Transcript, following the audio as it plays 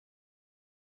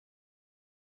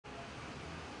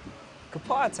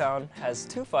Kapaa Town has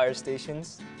 2 fire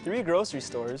stations, 3 grocery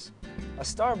stores, a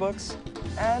Starbucks,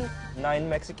 and 9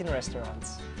 Mexican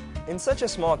restaurants. In such a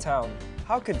small town,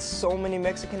 how could so many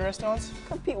Mexican restaurants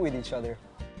compete with each other?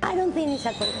 I don't think it's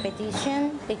a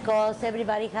competition because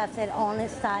everybody has their own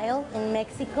style. In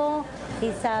Mexico,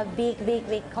 it's a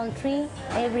big country.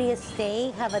 Every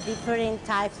state have a different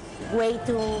type way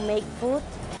to make food.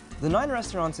 The 9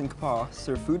 restaurants in Kapaa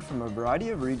serve food from a variety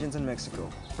of regions in Mexico,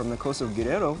 from the coast of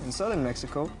Guerrero in southern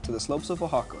Mexico to the slopes of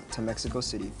Oaxaca to Mexico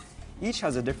City. Each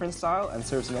has a different style and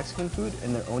serves Mexican food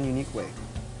in their own unique way.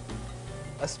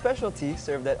 A specialty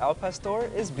served at Al Pastor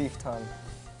is beef tongue.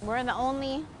 We're the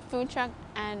only food truck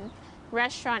and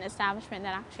restaurant establishment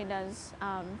that actually does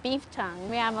beef tongue.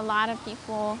 We have a lot of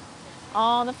people,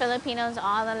 all the Filipinos,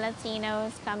 all the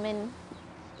Latinos come and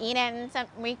eat it. And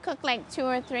we cook like 2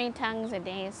 or 3 tongues a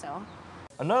day. So.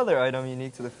 Another item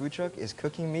unique to the food truck is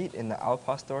cooking meat in the Al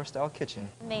Pastor style kitchen.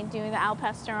 They do the Al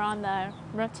Pastor on the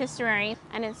rotisserie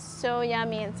and it's so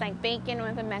yummy. It's like bacon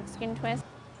with a Mexican twist.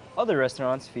 Other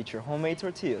restaurants feature homemade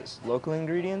tortillas, local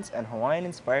ingredients, and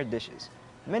Hawaiian-inspired dishes.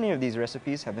 Many of these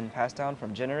recipes have been passed down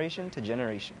from generation to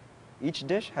generation. Each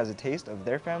dish has a taste of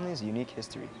their family's unique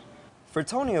history. For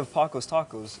Tony of Paco's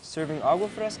Tacos, serving agua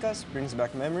frescas brings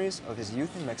back memories of his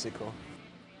youth in Mexico.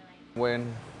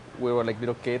 When we were like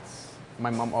little kids, my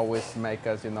mom always make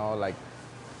us, like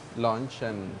lunch,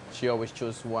 and she always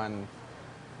choose one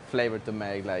flavor to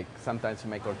make. Like sometimes she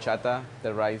make horchata,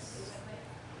 the rice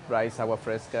agua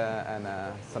fresca, and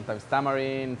sometimes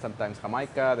tamarind, sometimes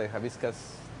jamaica, the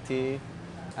hibiscus tea.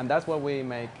 And that's what we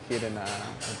make here in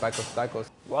Paco's Tacos.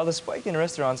 While the spike in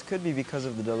restaurants could be because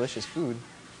of the delicious food,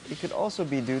 it could also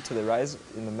be due to the rise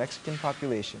in the Mexican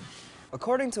population.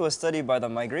 According to a study by the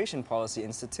Migration Policy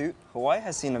Institute, Hawaii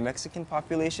has seen a Mexican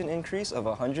population increase of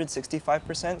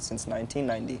 165% since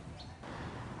 1990.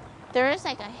 There is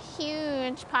like a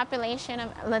huge population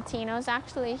of Latinos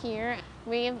actually here.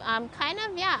 We've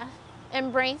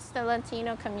embraced the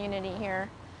Latino community here.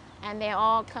 And they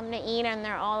all come to eat and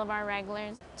they're all of our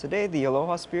regulars. Today, the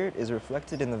Aloha spirit is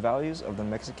reflected in the values of the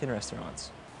Mexican restaurants.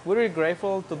 We're really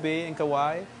grateful to be in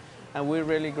Kauai, and we're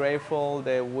really grateful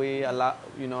that we allow,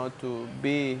 to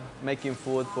be making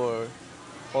food for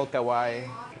all Kauai.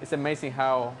 It's amazing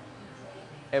how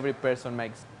every person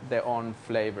makes their own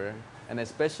flavor. And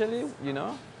especially,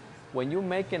 when you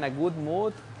make in a good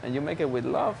mood and you make it with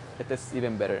love, it is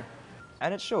even better.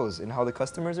 And it shows in how the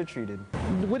customers are treated.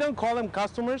 We don't call them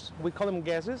customers, we call them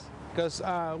guests, because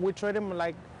we treat them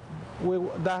like,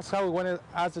 that's how we want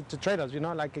us to treat us,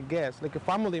 like a guest, like a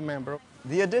family member.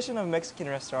 The addition of Mexican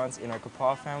restaurants in our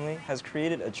Kapaa family has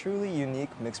created a truly unique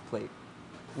mixed plate.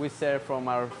 We serve from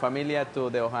our familia to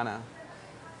the ohana,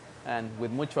 and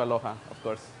with mucho aloha, of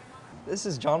course. This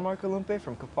is John Marcolumpe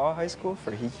from Kapaa High School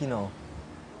for HIKI.